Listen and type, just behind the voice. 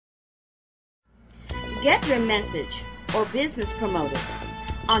Get your message or business promoted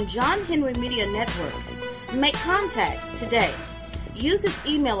on John Henry Media Network. Make contact today. Use his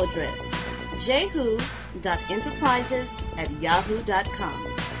email address, jahu.enterprises@yahoo.com.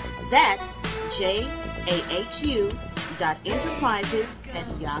 That's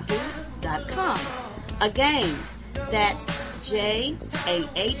jahu.enterprises@yahoo.com. Again, that's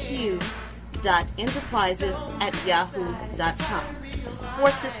jahu.enterprises@yahoo.com.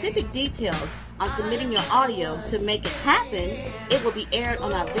 For specific details on submitting your audio to make it happen, it will be aired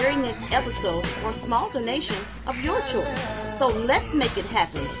on our very next episode for a small donation of your choice. So let's make it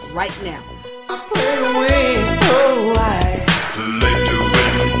happen right now.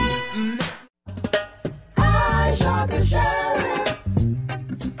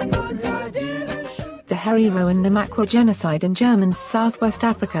 The Herero and Namaqua genocide in German Southwest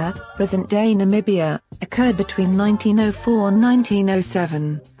Africa, present-day Namibia, occurred between 1904 and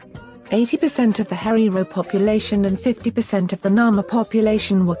 1907. 80% of the Herero population and 50% of the Nama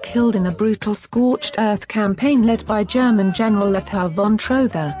population were killed in a brutal scorched earth campaign led by German General Lethal von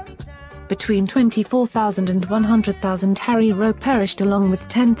Trotha. Between 24,000 and 100,000 Herero perished along with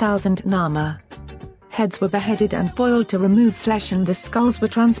 10,000 Nama. Heads were beheaded and boiled to remove flesh, and the skulls were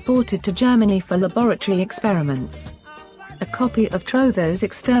transported to Germany for laboratory experiments. A copy of Trotha's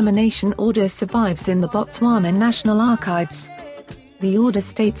extermination order survives in the Botswana National Archives. The order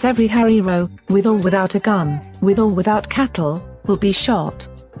states every Herero, with or without a gun, with or without cattle, will be shot.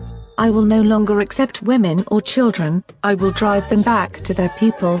 I will no longer accept women or children, I will drive them back to their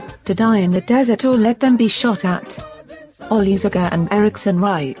people, to die in the desert or let them be shot at. Olusoga and Erickson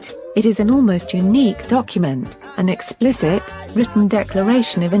write, it is an almost unique document, an explicit, written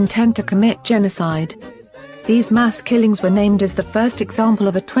declaration of intent to commit genocide. These mass killings were named as the first example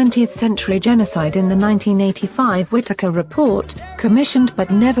of a 20th-century genocide in the 1985 Whitaker Report, commissioned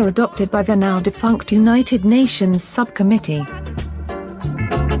but never adopted by the now-defunct United Nations Subcommittee.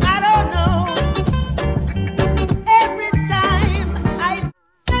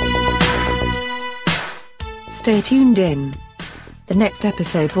 Stay tuned in. The next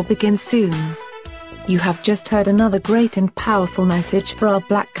episode will begin soon. You have just heard another great and powerful message for our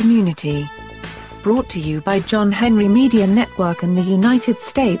Black community. Brought to you by John Henry Media Network and the United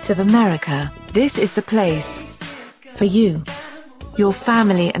States of America. This is the place for you, your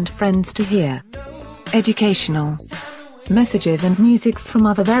family and friends to hear educational messages and music from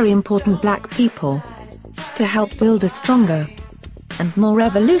other very important Black people to help build a stronger and more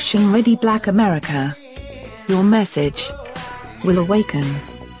revolution-ready Black America. Your message will awaken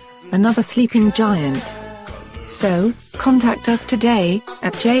another sleeping giant. So, contact us today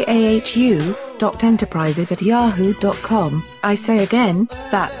at jahu.enterprises@yahoo.com. I say again,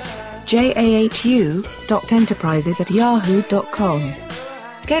 that's jahu.enterprises@yahoo.com.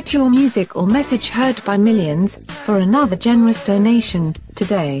 Get your music or message heard by millions for another generous donation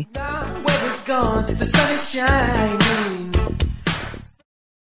today. Where it's gone, the sun is shining.